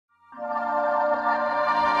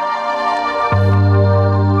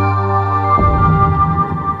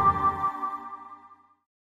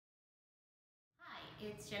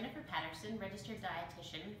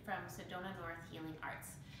Sedona North Healing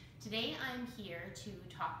Arts. Today I'm here to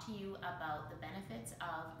talk to you about the benefits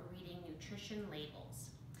of reading nutrition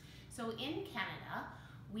labels. So in Canada,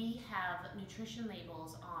 we have nutrition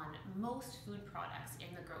labels on most food products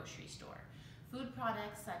in the grocery store. Food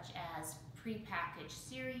products such as prepackaged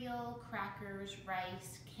cereal, crackers,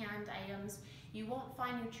 rice, canned items. You won't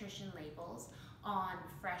find nutrition labels on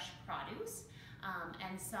fresh produce.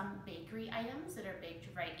 And some bakery items that are baked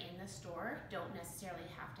right in the store don't necessarily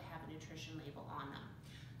have to have a nutrition label on them.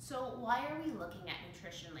 So why are we looking at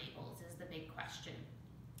nutrition labels is the big question.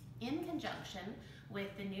 In conjunction with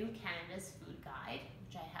the new Canada's Food Guide,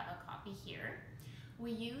 which I have a copy here,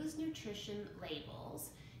 we use nutrition labels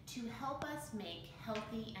to help us make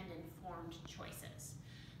healthy and informed choices.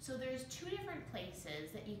 So there's two different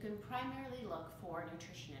places that you can primarily look for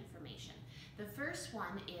nutrition information. The first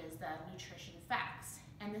one is the nutrition facts,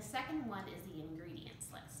 and the second one is the ingredients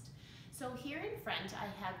list. So here in front, I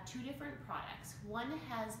have two different products. One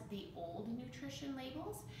has the old nutrition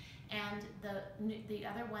labels, and the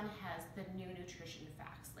other one has the new nutrition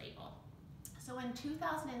facts label. So in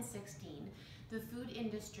 2016, the food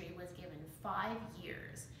industry was given 5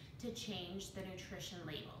 years to change the nutrition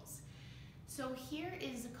labels. So here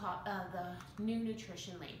is the new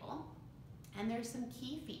nutrition label, and there's some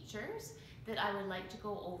key features that I would like to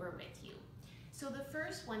go over with you. So the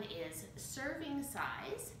first one is serving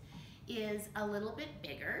size is a little bit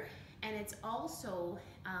bigger, and it's also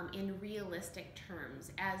in realistic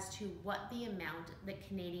terms as to what the amount that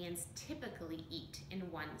Canadians typically eat in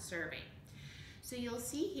one serving. So you'll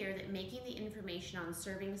see here that making the information on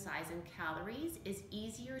serving size and calories is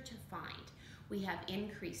easier to find. We have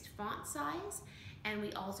increased font size, and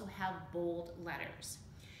we also have bold letters.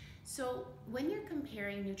 So when you're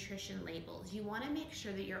comparing nutrition labels, you want to make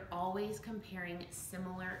sure that you're always comparing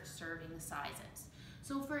similar serving sizes.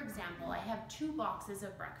 So for example, I have 2 boxes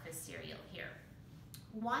of breakfast cereal here.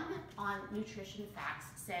 One on nutrition facts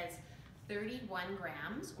says 31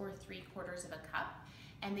 grams or 3/4 of a cup,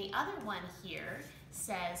 and the other one here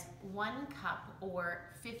says 1 cup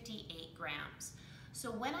or 58 grams. So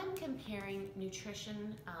when I'm comparing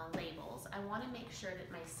nutrition labels, I want to make sure that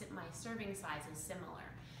my serving size is similar.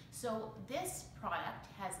 So this product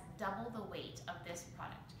has double the weight of this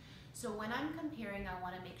product. So when I'm comparing, I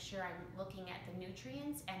want to make sure I'm looking at the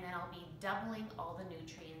nutrients, and then I'll be doubling all the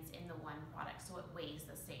nutrients in the one product so it weighs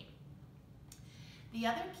the same. The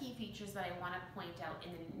other key features that I want to point out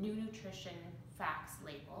in the new nutrition facts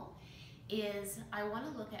label is I want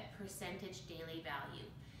to look at percentage daily value.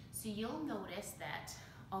 So you'll notice that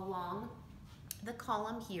along the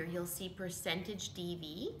column here, you'll see percentage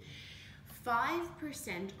DV.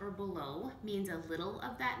 5% or below means a little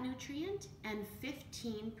of that nutrient, and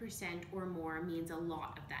 15% or more means a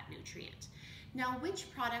lot of that nutrient. Now,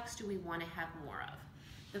 which products do we want to have more of?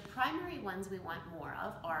 The primary ones we want more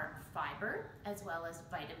of are fiber, as well as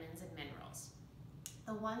vitamins and minerals.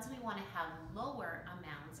 The ones we want to have lower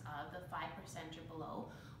amounts of, the 5% or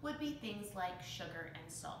below, would be things like sugar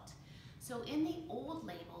and salt. So in the old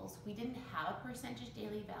labels, we didn't have a percentage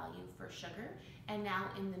daily value for sugar, and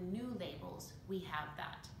now in the new labels, we have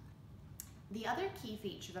that. The other key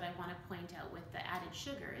feature that I want to point out with the added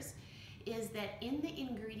sugars is that in the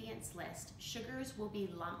ingredients list, sugars will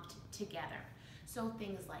be lumped together. So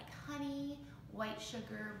things like honey, white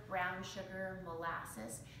sugar, brown sugar,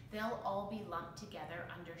 molasses, they'll all be lumped together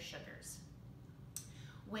under sugars.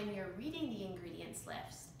 When you're reading the ingredients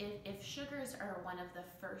list, if sugars are one of the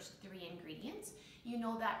first 3 ingredients, you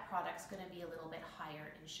know that product's going to be a little bit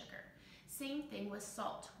higher in sugar. Same thing with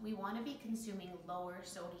salt. We want to be consuming lower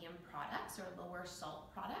sodium products or lower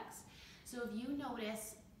salt products. So if you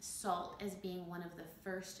notice salt as being one of the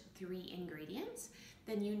first 3 ingredients,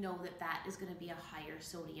 then you know that that is going to be a higher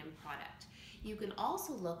sodium product. You can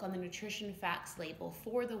also look on the nutrition facts label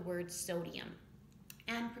for the word sodium.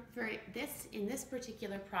 And for this, in this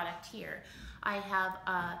particular product here, I have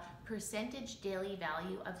a percentage daily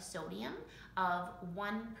value of sodium of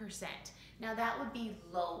 1%. Now that would be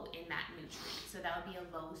low in that nutrient, so that would be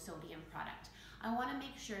a low sodium product. I want to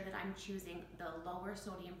make sure that I'm choosing the lower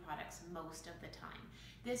sodium products most of the time.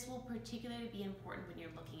 This will particularly be important when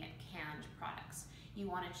you're looking at canned products. You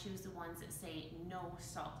want to choose the ones that say no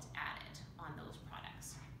salt added on those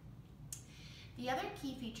products. The other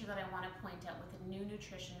key feature that I want to point out with the new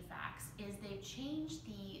nutrition facts is they've changed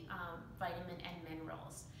the vitamin and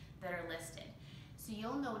minerals that are listed. So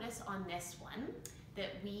you'll notice on this one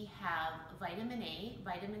that we have vitamin A,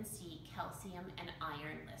 vitamin C, calcium, and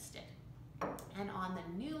iron listed. And on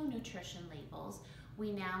the new nutrition labels,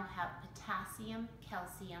 we now have potassium,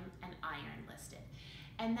 calcium, and iron listed.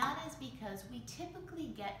 And that is because we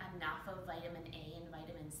typically get enough of vitamin A and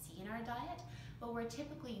vitamin C in our diet, but we're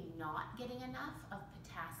typically not getting enough of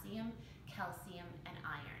potassium, calcium, and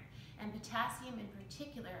iron. And potassium in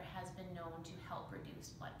particular has been known to help reduce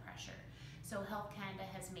blood pressure. So Health Canada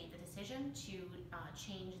has made the decision to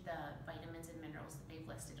change the vitamins and minerals that they've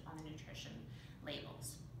listed on the nutrition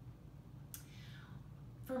labels.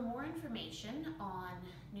 For more information on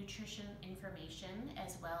nutrition information,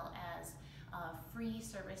 as well as free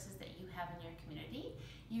services that you have in your community,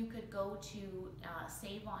 you could go to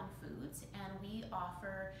Save On Foods, and we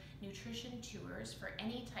offer nutrition tours for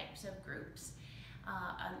any types of groups.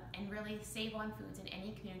 And really, Save On Foods in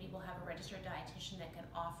any community will have a registered dietitian that can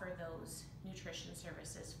offer those nutrition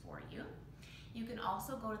services for you. You can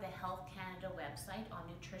also go to the Health Canada website on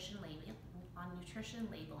nutrition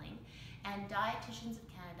labeling, and Dietitians of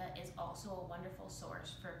Canada is also a wonderful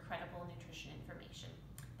source for credible nutrition information.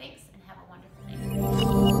 Thanks, and